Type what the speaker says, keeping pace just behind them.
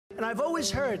And I've always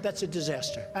heard that's a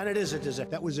disaster. And it is a disaster.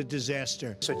 That was a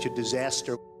disaster. Such a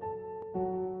disaster.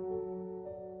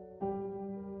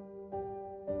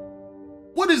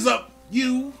 What is up,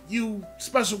 you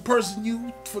special person,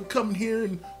 you, for coming here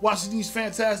and watching these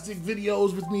fantastic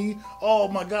videos with me? Oh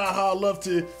my God, how I love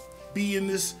to be in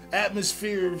this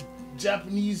atmosphere of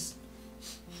Japanese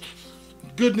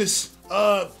goodness.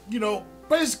 You know,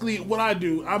 basically what I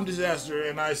do, I'm Disaster,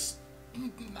 and I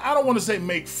don't want to say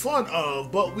make fun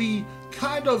of, but we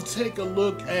kind of take a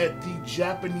look at the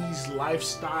Japanese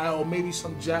lifestyle, maybe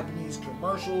some Japanese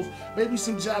commercials, maybe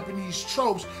some Japanese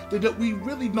tropes that we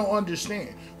really don't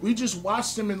understand. We just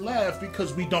watch them and laugh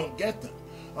because we don't get them.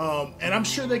 And I'm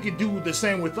sure they could do the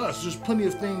same with us. There's plenty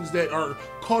of things that are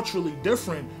culturally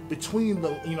different between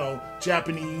the,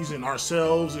 Japanese and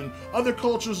ourselves and other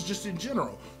cultures just in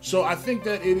general. So I think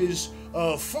that it is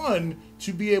fun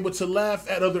to be able to laugh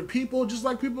at other people just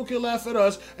like people can laugh at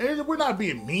us. And we're not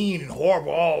being mean and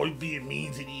horrible, oh, we're being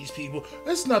mean to these people.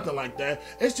 It's nothing like that.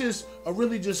 It's just a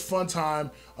really just fun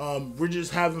time. We're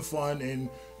just having fun and,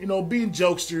 being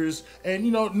jokesters, and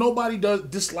nobody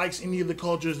dislikes any of the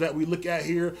cultures that we look at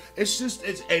here. It's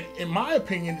in my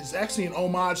opinion, it's actually an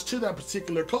homage to that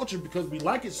particular culture because we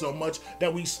like it so much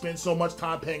that we spend so much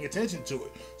time paying attention to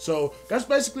it. So that's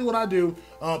basically what I do.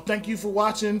 Thank you for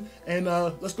watching, and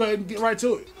let's go ahead and get right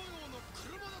to it.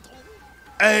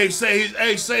 Hey, say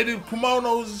the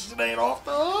kimonos and shit ain't off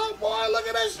the hook, boy. Look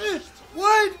at that shit.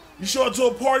 What? You show up to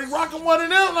a party rocking one of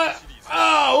them like,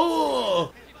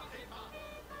 oh.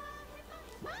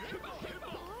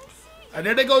 And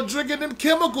then they go drinking them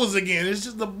chemicals again. It's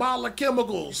just a bottle of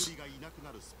chemicals.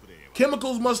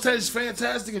 Chemicals must taste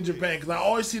fantastic in Japan because I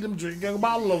always see them drinking a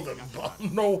bottle of them. I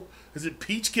don't know. Is it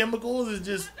peach chemicals?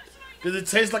 Does it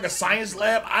taste like a science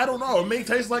lab? I don't know. It may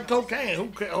taste like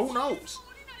cocaine. Who knows?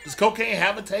 Does cocaine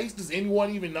have a taste? Does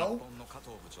anyone even know?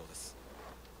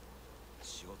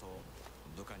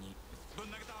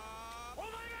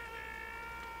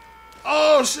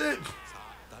 Oh shit!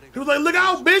 He was like, look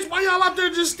out, bitch! Why y'all out there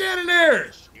just standing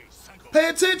there? Pay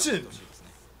attention!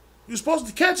 You're supposed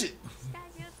to catch it.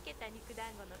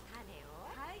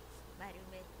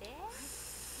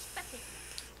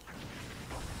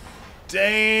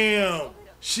 Damn!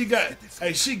 She good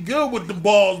with the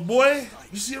balls, boy.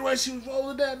 You see the way she was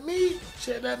rolling that meat?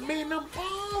 She had that meat in them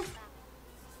balls.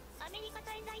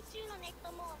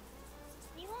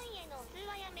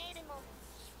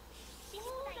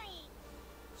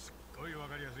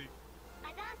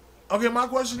 Okay, my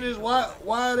question is, why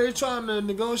are they trying to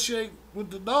negotiate with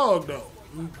the dog, though?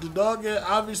 The dog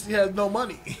obviously has no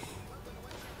money.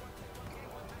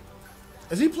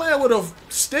 Is he playing with a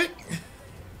stick?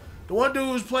 The one dude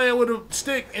was playing with a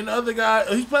stick, and the other guy,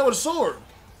 he's playing with a sword.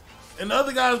 And the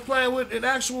other guy is playing with an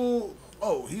actual,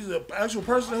 he's an actual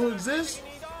person who exists?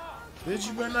 Bitch,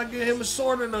 you better not get him a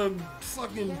sword and a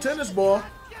fucking tennis ball.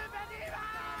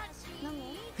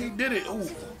 He did it. Ooh.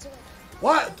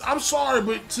 What? I'm sorry,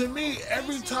 but to me,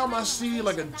 every time I see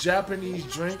like a Japanese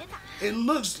drink, it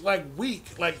looks like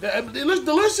weak. Like that. It looks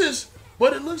delicious,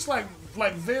 but it looks like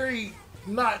very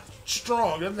not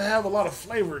strong. It doesn't have a lot of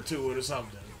flavor to it or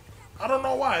something. I don't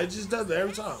know why. It just does that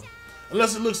every time.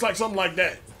 Unless it looks like something like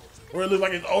that, where it looks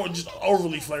like it's just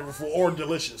overly flavorful or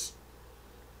delicious.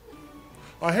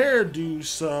 My hairdos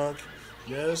suck.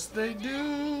 Yes, they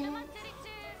do.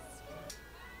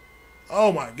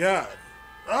 Oh my God.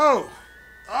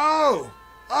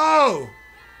 Oh,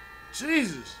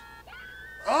 Jesus.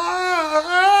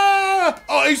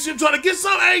 Oh, you see him trying to get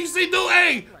something? Hey, you see, dude?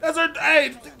 Hey, that's her.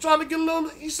 Hey, trying to get a little,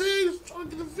 you see? Trying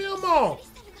to get the film on.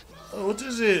 Oh, what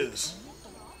this is?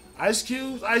 Ice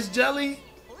cubes? Ice jelly?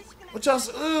 What y'all,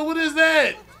 what is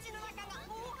that?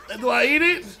 Do I eat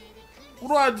it? What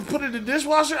do I put in the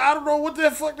dishwasher? I don't know what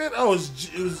the fuck that, it was,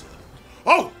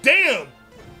 oh, damn.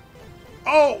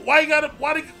 Oh, why you gotta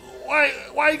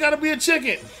be a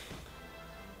chicken?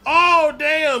 Oh,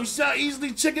 damn. You see how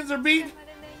easily chickens are beat?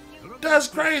 That's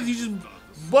crazy. You just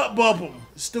butt bump them.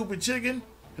 Stupid chicken.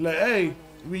 You're like, hey, you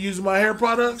been using my hair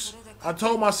products? I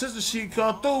told my sister she'd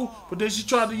come through, but then she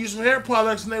tried to use some hair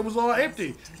products and they was all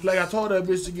empty. Like, I told that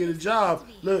bitch to get a job.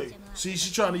 Look, see,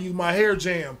 she trying to use my hair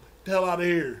jam. The hell out of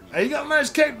here. Hey, you got a nice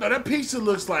cake, though. That pizza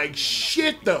looks like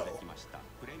shit, though.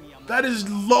 That is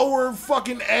lower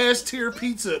fucking ass tier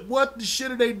pizza. What the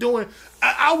shit are they doing?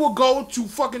 I will go to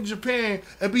fucking Japan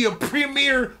and be a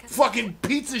premier fucking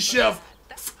pizza chef.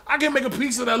 I can make a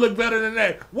pizza that look better than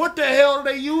that. What the hell are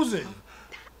they using?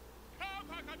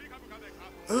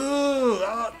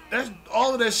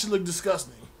 All of that shit look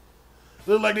disgusting.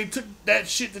 Looked like they took that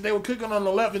shit that they were cooking on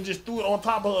the left and just threw it on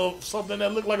top of something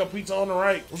that looked like a pizza on the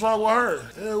right. What's wrong with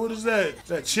her? Yeah, what is that? Is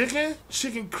that chicken?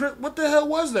 Chicken crisp? What the hell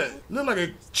was that? Looked like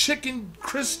a chicken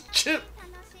crisp chip.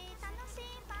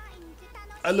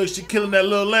 I look, she killing that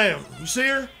little lamb. You see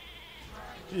her?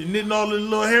 She knitting all the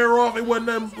little hair off. It wasn't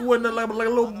nothing like a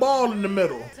little ball in the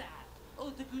middle.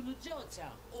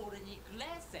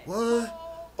 What?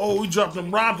 Oh, we dropped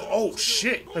them rhymes. Oh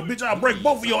shit! Like, bitch, I'll break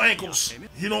both of your ankles.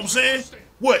 You know what I'm saying?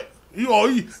 What? Hey,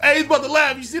 he's about to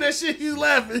laugh. You see that shit? He's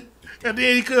laughing. And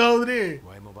then he couldn't hold it in.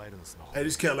 Hey,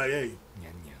 this cat like, hey,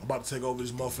 I'm about to take over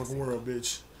this motherfucking world,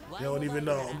 bitch. You don't even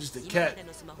know. I'm just a cat,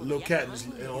 a little cat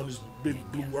on this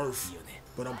big blue earth.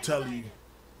 But I'm telling you,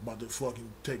 I'm about to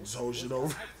fucking take this whole shit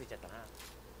over.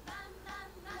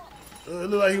 It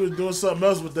looked like he was doing something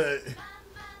else with that.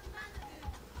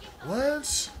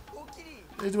 What?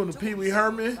 They doing the Pee Wee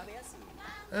Herman?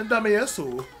 And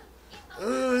Damiasu.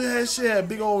 That shit had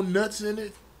big old nuts in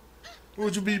it.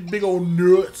 Would you be big old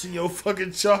nuts in your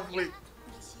fucking chocolate?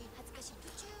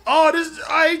 Oh,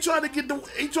 he trying to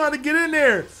get in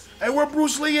there. Hey, where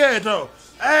Bruce Lee at though?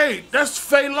 Hey, that's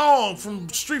Fei Long from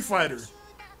Street Fighter.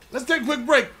 Let's take a quick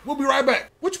break. We'll be right back.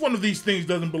 Which one of these things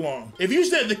doesn't belong? If you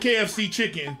said the KFC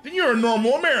chicken, then you're a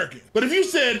normal American. But if you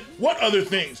said, what other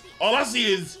things? All I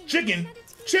see is chicken.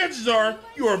 Chances are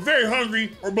you are very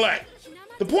hungry or black.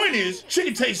 The point is,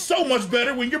 chicken tastes so much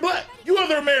better when you're black. You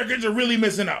other Americans are really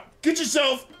missing out. Get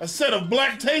yourself a set of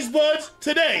black taste buds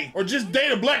today, or just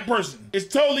date a black person.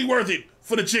 It's totally worth it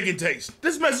for the chicken taste.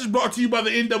 This message brought to you by the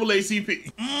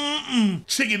NAACP.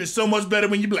 Chicken is so much better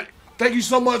when you're black. Thank you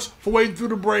so much for waiting through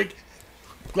the break.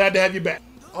 Glad to have you back.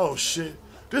 Oh shit.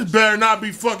 This better not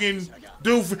be fucking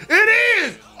doofy. It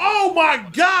is! Oh my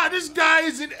god, this guy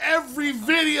is in every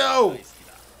video.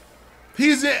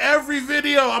 He's in every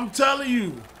video, I'm telling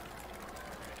you.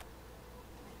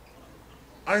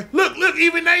 Look,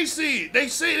 even they see it. They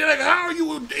see it, they're like, how are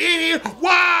you in here?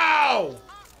 Wow!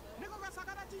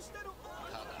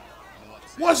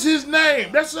 What's his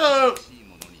name? That's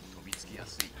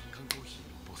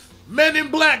Men in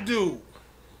Black dude.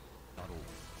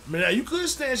 Man, you couldn't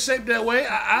stay in shape that way.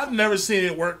 I've never seen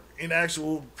it work in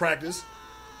actual practice.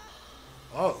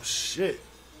 Oh shit.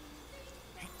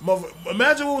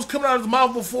 Imagine what was coming out of his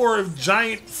mouth before if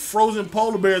giant frozen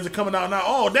polar bears are coming out now.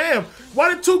 Oh damn,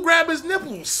 why did two grab his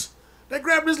nipples? They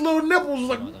grabbed his little nipples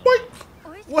like,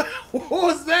 what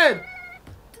was that?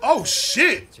 Oh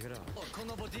shit.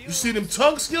 You see them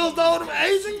tongue skills though, them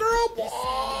Asian girl?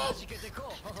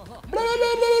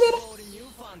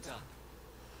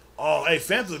 Oh, hey,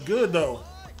 Fanta's good though.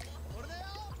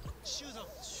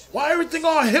 Why everything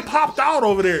all hip-hopped out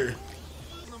over there?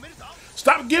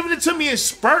 Stop giving it to me in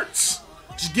spurts.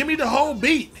 Just give me the whole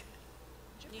beat.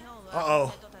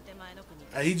 Uh-oh.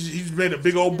 Hey, he just made a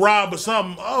big old bribe or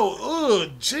something. Oh,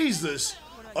 Jesus.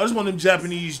 Oh, this is one of them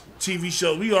Japanese TV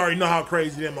shows. We already know how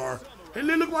crazy them are. Hey,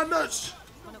 look at my nuts.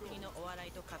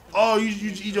 Oh, you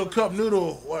eat your cup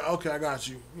noodle. Well, okay, I got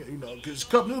you. Yeah, you know, because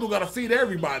cup noodle got to feed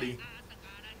everybody.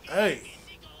 Hey.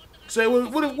 Say,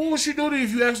 what would she do to you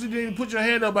if you actually didn't put your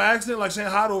hand up by accident, like saying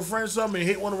hi to a friend or something and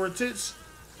hit one of her tits?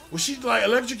 Would she, like,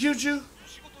 electrocute you?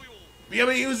 I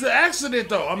mean, it was an accident,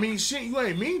 though. I mean, shit, you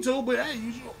ain't mean to, but hey,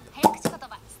 you...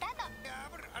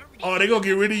 Oh, they gonna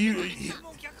get rid of you.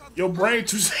 Your brain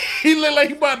too... He look like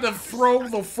he about to throw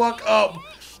the fuck up.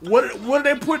 What are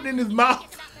they putting in his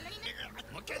mouth?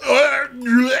 Oh,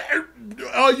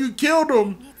 you killed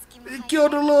him. You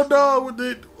killed the little dog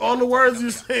with all the words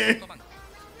you're saying.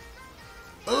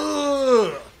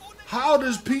 Ugh. How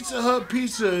does Pizza Hut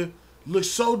pizza look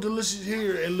so delicious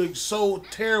here and look so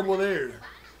terrible there?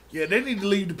 Yeah, they need to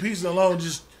leave the pizza alone.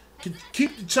 Just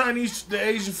keep the Chinese, the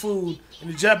Asian food, and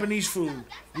the Japanese food.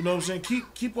 You know what I'm saying?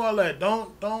 Keep all that.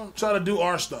 Don't try to do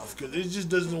our stuff because it just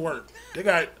doesn't work. They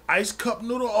got ice cup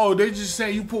noodle. Oh, they just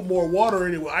saying you put more water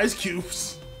in it with ice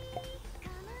cubes.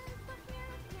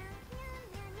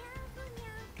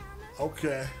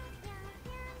 Okay.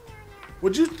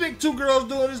 Would you think two girls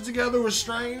doing this together was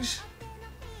strange?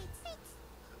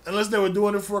 Unless they were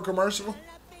doing it for a commercial.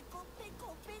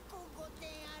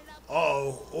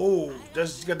 Oh,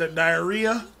 that's got that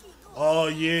diarrhea. Oh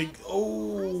yeah.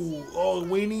 Oh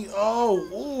weenie.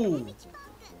 Oh.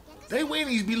 They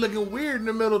weenies be looking weird in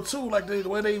the middle too, like the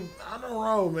way they. I don't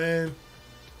know, man.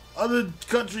 Other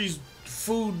countries'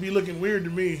 food be looking weird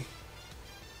to me.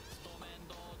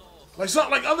 Like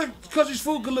other countries'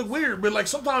 food could look weird, but like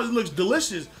sometimes it looks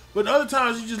delicious. But other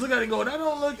times you just look at it and go, that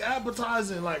don't look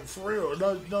appetizing, like for real. It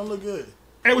don't look good.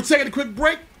 Hey, we're taking a quick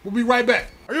break. We'll be right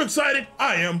back. Are you excited?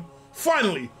 I am.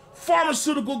 Finally,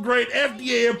 pharmaceutical grade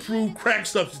FDA approved crack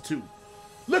substitute.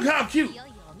 Look how cute.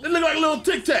 They look like little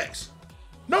Tic Tacs.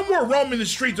 No more roaming the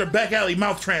streets or back alley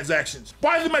mouth transactions.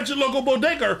 Buy them at your local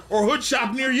bodega or hood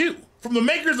shop near you. From the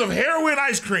makers of heroin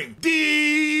ice cream.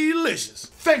 Delicious.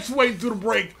 Thanks for waiting through the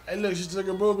break. Hey, look, she took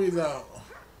her boobies out.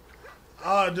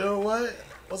 Oh, dude, what?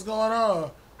 What's going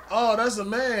on? Oh, that's a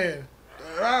man.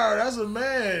 Oh, that's a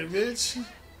man, bitch.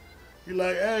 You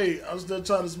like, hey, I'm still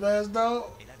trying to smash,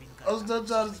 dog. I'm still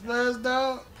trying to smash,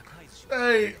 dog.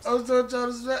 Hey, I'm still trying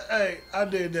to smash. Hey, I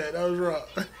did that. That was wrong.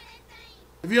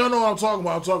 If you don't know what I'm talking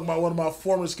about one of my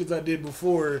former skits I did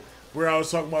before where I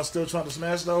was talking about still trying to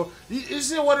smash, though.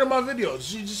 It's in one of my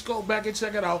videos. You just go back and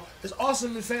check it out. It's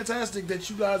awesome and fantastic that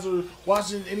you guys are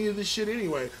watching any of this shit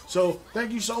anyway. So,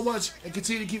 thank you so much and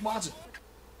continue to keep watching.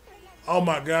 Oh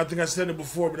my God, I think I said it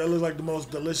before, but that looks like the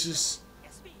most delicious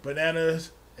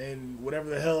bananas and whatever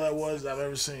the hell that was I've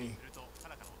ever seen.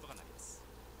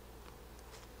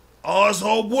 Oh, it's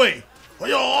old boy. Oh,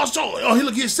 yo, also, oh, he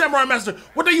look, he's Samurai Master.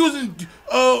 What they using?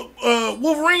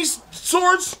 Wolverine's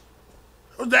swords?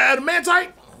 Was that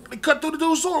adamantite? They cut through the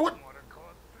dude's sword. What?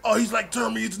 Oh, he's like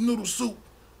turning me into noodle soup.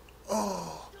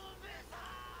 Oh.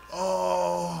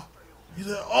 Oh. He's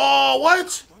like, oh,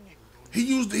 what? He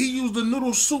used the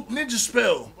noodle soup ninja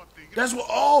spell. That's what.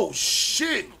 Oh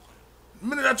shit! The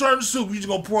minute I turned to soup, you just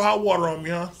gonna pour hot water on me,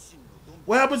 huh?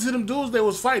 What happened to them dudes they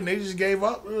was fighting? They just gave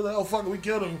up. They were like, oh fuck it, we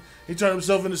killed him. He turned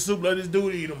himself into soup. Let this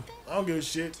dude eat him. I don't give a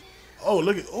shit. Oh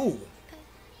look at. Oh,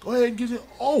 go ahead and get it.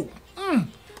 Oh.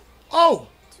 Oh.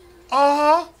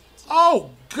 Oh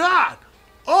God.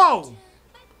 Oh.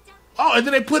 Oh, and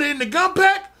then they put it in the gun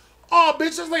pack. Oh,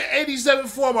 bitch, that's like 87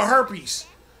 form of herpes.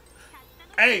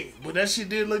 Hey, but that shit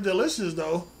did look delicious,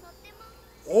 though.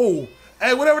 Oh,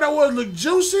 hey, whatever that was looked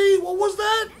juicy. What was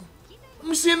that? Let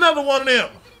me see another one of them.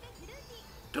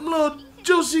 Them little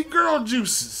juicy girl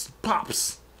juices.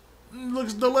 Pops.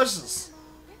 Looks delicious.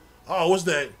 Oh, what's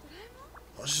that?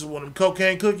 Oh, she's one of them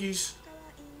cocaine cookies.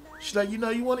 She's like, you know,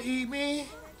 you want to eat me?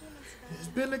 It's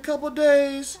been a couple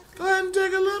days. Go ahead and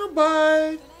take a little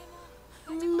bite.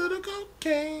 A little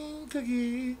cocaine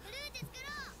cookie.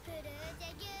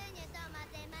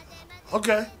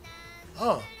 Okay.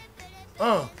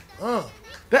 That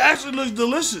actually looks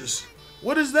delicious.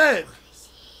 What is that?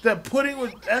 That pudding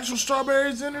with actual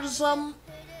strawberries in it or something?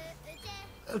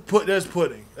 That's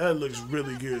pudding. That looks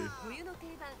really good.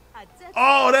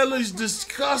 Oh, that looks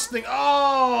disgusting.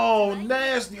 Oh,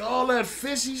 nasty. All that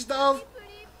fishy stuff.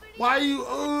 Why you...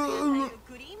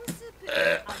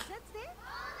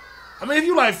 I mean, if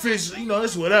you like fish, you know,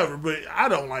 it's whatever, but I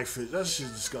don't like fish. That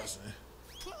shit's disgusting.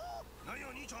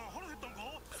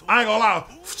 I ain't gonna lie.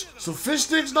 Some fish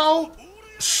sticks, though,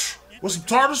 with some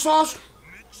tartar sauce,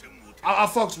 I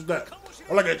fucks with that.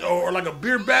 Or like a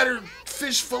beer battered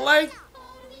fish fillet.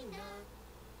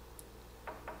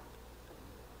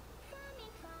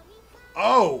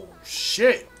 Oh,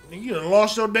 shit. You done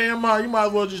lost your damn mind. You might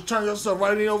as well just turn yourself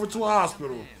right in over to a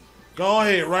hospital. Go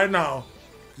ahead right now.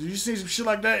 You see some shit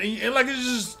like that, and like it's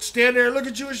just stand there and look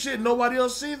at you and shit, and nobody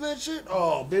else sees that shit?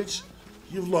 Oh, bitch,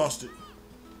 you've lost it.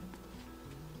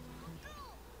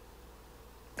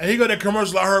 And he got that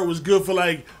commercial I heard was good for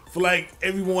like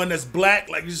everyone that's black.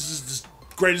 Like this is the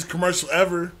greatest commercial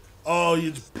ever. Oh,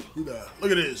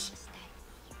 look at this.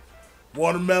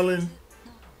 Watermelon,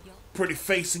 pretty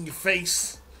face in your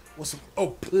face. With some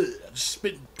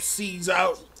spitting seeds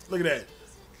out. Look at that.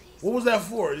 What was that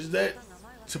for? Is that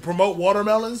to promote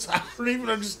watermelons? I don't even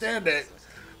understand that.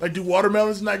 Like, do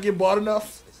watermelons not get bought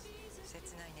enough?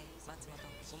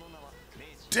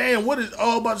 Damn, what is...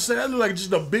 Oh, I'm about to say, that look like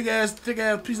just a big-ass,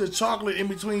 thick-ass piece of chocolate in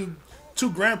between 2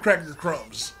 graham cracker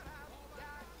crumbs.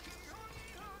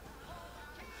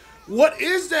 What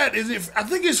is that? I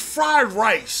think it's fried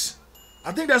rice.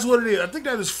 I think that's what it is. I think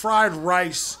that is fried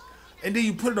rice. And then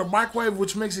you put it in a microwave,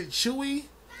 which makes it chewy.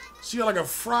 So you got like a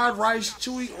fried rice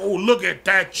chewy. Oh, look at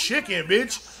that chicken,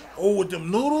 bitch. Oh, with them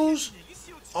noodles.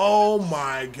 Oh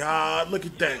my God, look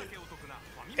at that.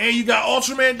 And you got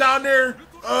Ultraman down there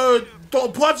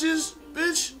throwing punches,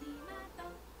 bitch.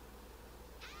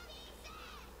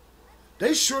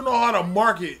 They sure know how to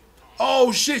market.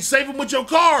 Oh shit, save him with your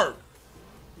card.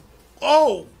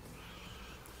 Oh,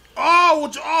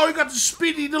 you got the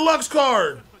Speedy Deluxe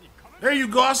card. There you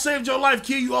go. I saved your life,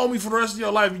 kid. You owe me for the rest of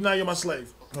your life. Now you're my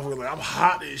slave. I'm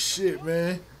hot as shit,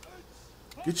 man.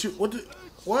 Get you. What,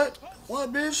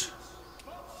 bitch?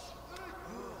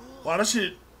 Wow, that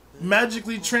shit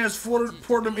magically transported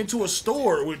them into a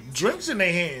store with drinks in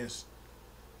their hands.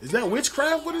 Is that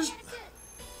witchcraft? What is...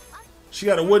 She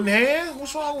got a wooden hand?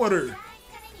 What's wrong with her?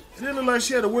 It didn't look like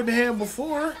she had a wooden hand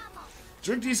before.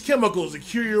 Drink these chemicals to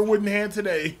cure your wooden hand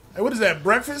today. Hey, what is that,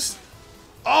 breakfast?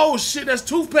 Oh shit, that's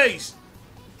toothpaste.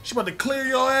 She about to clear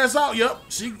your ass out. Yup.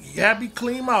 She happy,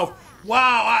 clean mouth.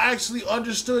 Wow, I actually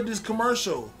understood this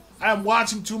commercial. I'm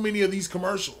watching too many of these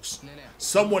commercials.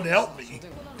 Someone help me.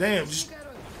 Damn,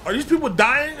 are these people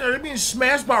dying? Are they being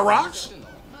smashed by rocks?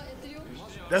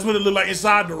 That's what it looked like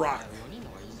inside the rock.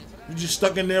 You just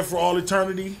stuck in there for all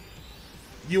eternity.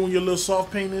 You and your little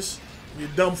soft penis. Your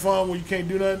dumb fun where you can't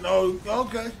do nothing. Oh,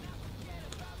 okay.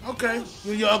 Okay.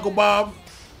 You and your Uncle Bob.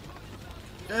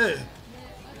 Yeah.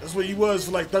 That's what you was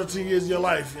for like 13 years of your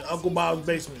life. In Uncle Bob's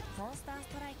basement.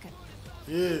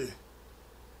 Yeah.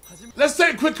 Let's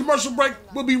take a quick commercial break.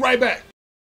 We'll be right back.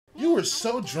 You were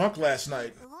so drunk last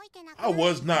night. I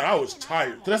was not. I was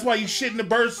tired. So that's why you shit in the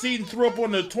bird seat and threw up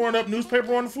on the torn up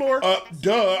newspaper on the floor?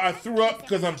 Duh. I threw up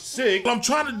because I'm sick. I'm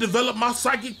trying to develop my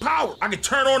psychic power. I can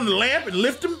turn on the lamp and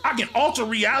lift him. I can alter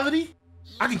reality.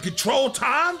 I can control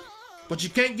time. But you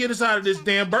can't get us out of this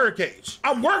damn bird cage.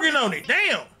 I'm working on it.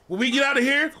 Damn. When we get out of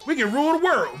here, we can rule the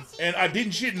world. And I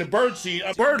didn't shit in the bird seat.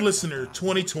 Bird Listener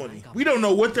 2020. We don't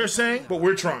know what they're saying, but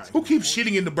we're trying. Who keeps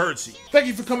shitting in the bird seat? Thank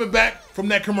you for coming back from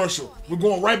that commercial. We're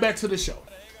going right back to the show.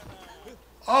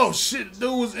 Oh shit,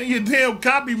 dude was in your damn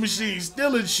copy machine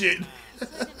stealing shit.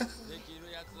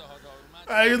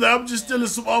 I'm just stealing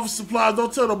some office supplies.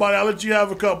 Don't tell nobody. I'll let you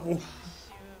have a couple.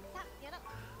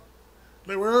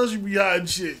 Like, where else you be hiding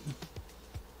shit?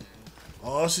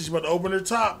 Oh, she's about to open her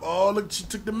top. Oh, look, she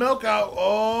took the milk out.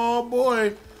 Oh,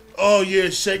 boy. Oh, yeah,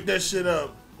 shake that shit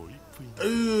up.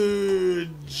 Ooh,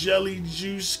 jelly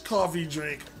juice coffee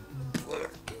drink.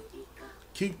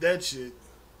 Keep that shit.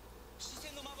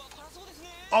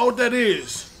 Oh, what that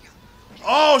is?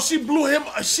 Oh, she blew him.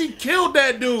 She killed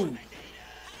that dude.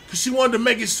 Because she wanted to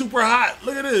make it super hot.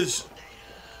 Look at this.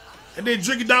 And then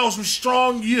drink it down with some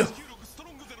strong,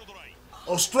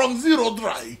 oh, strong zero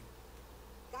dry.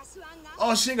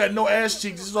 Oh, she ain't got no ass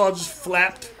cheeks. This is all just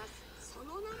flapped.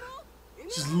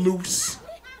 Just loose.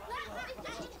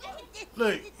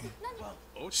 Look.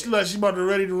 She like she about to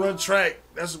ready to run track.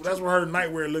 That's what her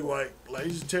nightwear look like. Like,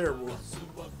 it's terrible.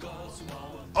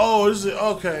 Oh, this is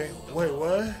okay. Wait,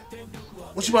 what?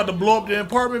 What, she about to blow up the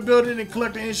apartment building and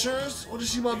collect the insurance? What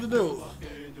is she about to do?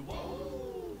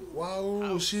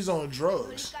 Wow, she's on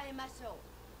drugs.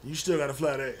 You still got a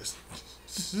flat ass.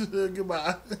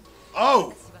 Goodbye.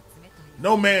 Oh.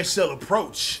 No man shall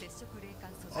approach.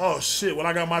 Oh shit, well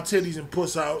I got my titties and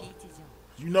puss out.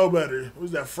 You know better. What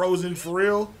is that, Frozen for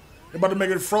real? They about to make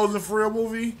a Frozen for real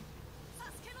movie?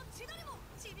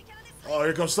 Oh,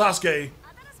 here comes Sasuke.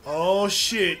 Oh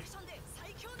shit.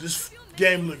 This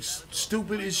game looks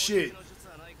stupid as shit.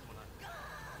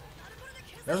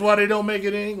 That's why they don't make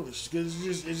it in English, because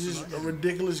it's just a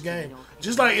ridiculous game.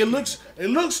 Just like it looks,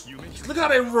 look how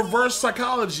they reverse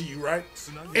psychology you, right?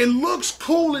 It looks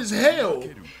cool as hell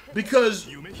because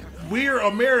we're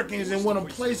Americans and want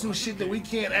to play some shit that we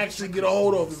can't actually get a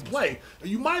hold of and play.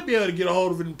 You might be able to get a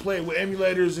hold of it and play it with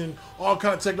emulators and all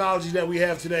kind of technology that we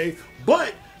have today,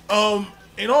 but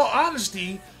in all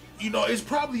honesty, you know, it's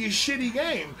probably a shitty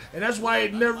game, and that's why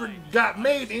it never got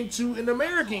made into an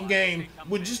American game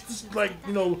with just this, like,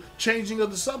 you know, changing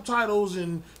of the subtitles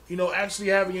and, you know, actually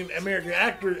having an American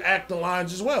actor act the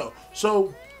lines as well.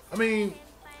 So, I mean,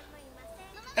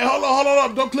 hey, hold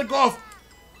on, don't click off.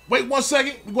 Wait 1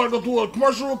 second. We're going to go through a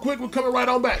commercial real quick. We're coming right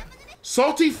on back.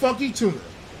 Salty Funky Tuna,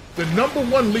 the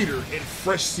 #1 leader in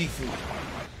fresh seafood.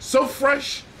 So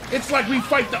fresh, it's like we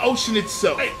fight the ocean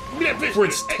itself. Hey, give me that fish for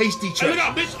its tasty treasure. Hey, look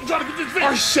out, bitch. I'm trying to get this fish.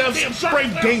 Our chefs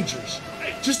brave dangers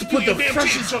just to put the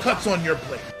freshest cuts on your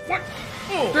plate. What?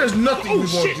 Oh. There's nothing we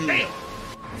won't do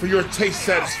for your taste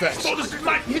satisfaction. So this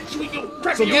might hit you in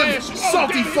your So give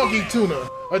Salty Funky Tuna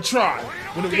a try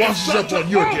when it washes up on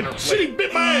your dinner plate. Shitty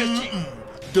bit my ass.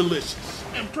 Delicious.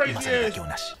 And crazy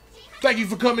ass. Thank you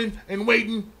for coming and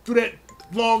waiting through that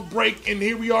long break, and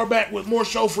here we are back with more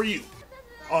show for you.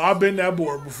 Oh, I've been that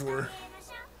bored before.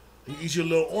 You eat your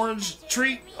little orange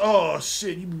treat. Oh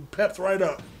shit, you be pepped right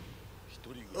up.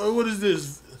 What is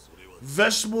this?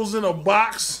 Vegetables in a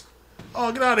box?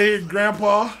 Oh, get out of here,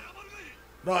 Grandpa.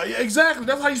 No, yeah, exactly.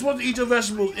 That's how you're supposed to eat your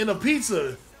vegetables, in a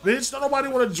pizza, bitch. Don't nobody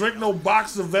want to drink no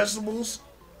box of vegetables.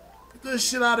 Get this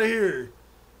shit out of here.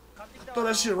 Throw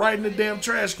that shit right in the damn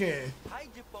trash can.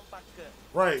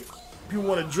 Right. People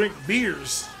want to drink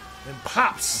beers and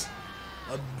pops.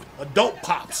 Adult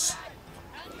pops.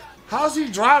 How's he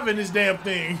driving this damn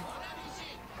thing?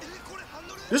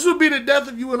 This would be the death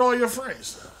of you and all your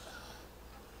friends.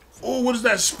 Oh, what is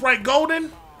that? Sprite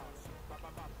Golden?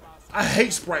 I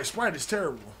hate Sprite. Sprite is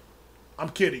terrible. I'm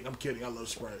kidding. I love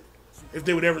Sprite. If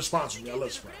they would ever sponsor me, I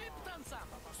love Sprite.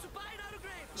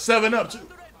 7-Up too.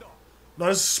 No,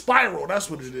 it's Spiral. That's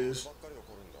what it is.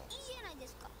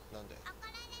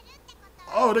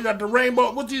 Oh, they got the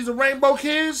rainbow. What these, the rainbow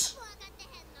kids?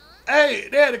 Hey,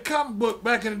 they had a comic book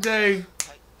back in the day.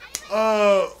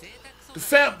 The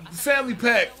family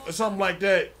pack or something like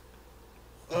that.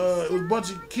 It was a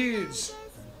bunch of kids.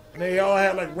 And they all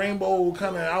had like rainbow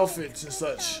kind of outfits and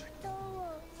such.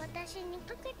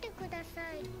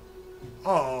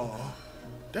 Oh,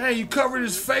 dang, you covered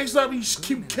his face up. You just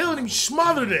keep killing him. You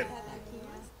smothered him.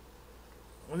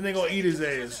 When they gonna eat his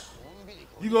ass?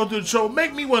 You go through the trouble.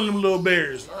 Make me one of them little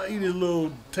bears. I'll eat his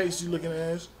little tasty looking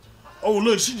ass. Oh,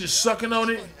 look, she just sucking on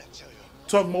it.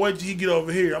 Talking about wait till he get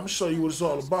over here. I'm gonna show you what it's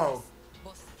all about.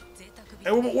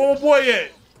 Hey, where my boy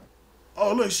at?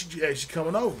 Oh, look, she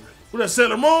coming over. Who that,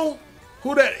 Sailor Moon?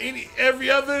 Who that, every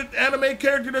other anime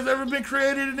character that's ever been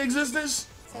created in existence?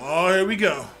 Oh, here we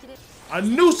go. I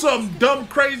knew something dumb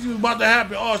crazy was about to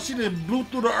happen. Oh, she just blew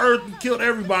through the earth and killed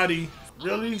everybody.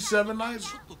 Really? 7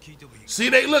 nights? See,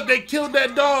 they killed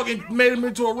that dog and made him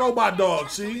into a robot dog,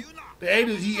 see?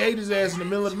 He ate his ass in the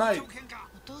middle of the night.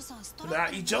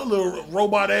 I eat your little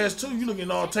robot ass too. You looking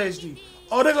all tasty.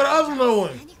 Oh, there go the other little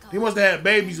one. He must have had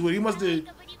babies with it.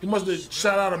 He must have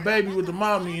shot out a baby with the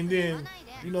mommy and then,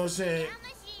 you know what I'm saying?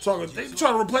 They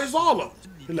try to replace all of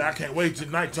them. He's like, I can't wait till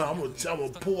nighttime. I'm gonna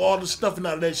pull all the stuffing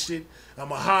out of that shit. I'm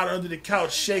gonna hide under the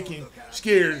couch shaking,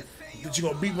 scared that you're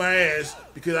gonna beat my ass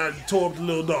because I tore up the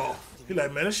little dog. He's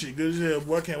like, man, that shit good as hell,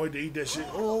 boy. I can't wait to eat that shit.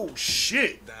 Oh,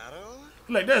 shit.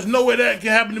 He's like, there's no way that can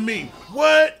happen to me.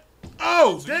 What?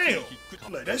 Oh, damn.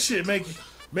 Like, that shit make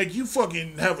you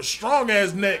fucking have a strong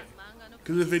ass neck.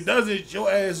 Cause if it doesn't,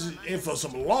 your ass is in for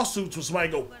some lawsuits when somebody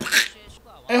go.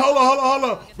 Hey, hold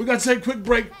on. We gotta take a quick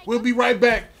break. We'll be right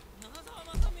back.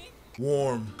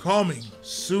 Warm, calming,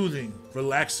 soothing,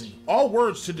 relaxing. All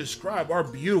words to describe our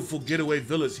beautiful getaway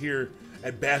villas here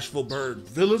at Bashful Bird.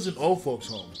 Villas and old folks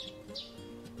homes.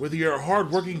 Whether you're a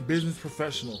hard-working business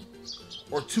professional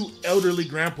or 2 elderly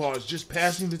grandpas just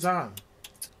passing the time,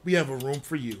 we have a room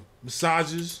for you.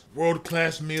 Massages,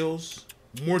 world-class meals,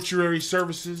 mortuary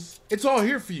services. It's all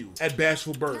here for you at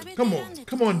Bashful Bird. Come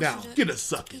on down. Get a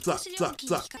suck. Suck.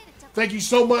 Thank you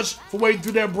so much for waiting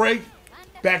through that break.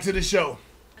 Back to the show.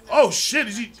 Oh shit,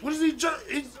 is he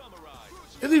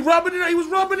rubbing it? He was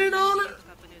rubbing it on it?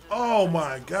 Oh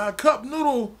my god. Cup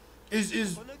Noodle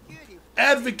is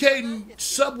advocating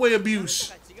Subway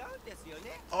abuse.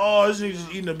 Oh, this nigga's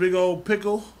just eating a big old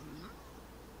pickle.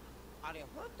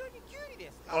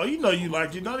 Oh, you know you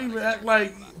like it. Don't even act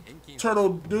like turtle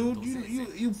dude.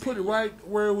 You put it right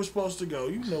where it was supposed to go.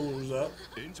 You know what was up.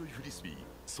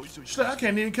 She's like, I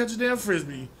can't even catch a damn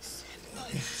frisbee.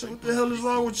 So what the hell is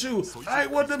wrong with you? I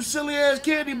ain't want them silly ass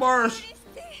candy bars.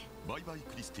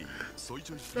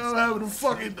 I'm having a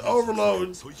fucking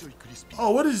overload.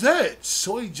 Oh, what is that?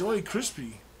 Soy Joy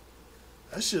Crispy.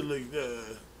 That shit look,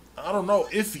 I don't know,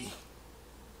 iffy.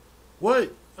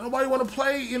 What? Nobody want to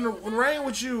play in the rain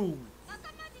with you.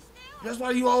 That's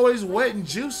why you always wet and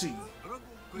juicy.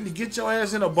 You need to get your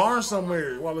ass in a barn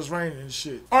somewhere while it's raining and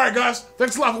shit. Alright guys,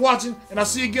 thanks a lot for watching, and I'll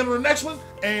see you again on the next one,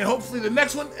 and hopefully the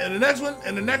next one, and the next one,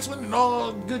 and the next one, and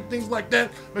all good things like that.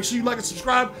 Make sure you like and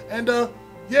subscribe, and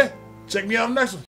yeah, check me out on the next one.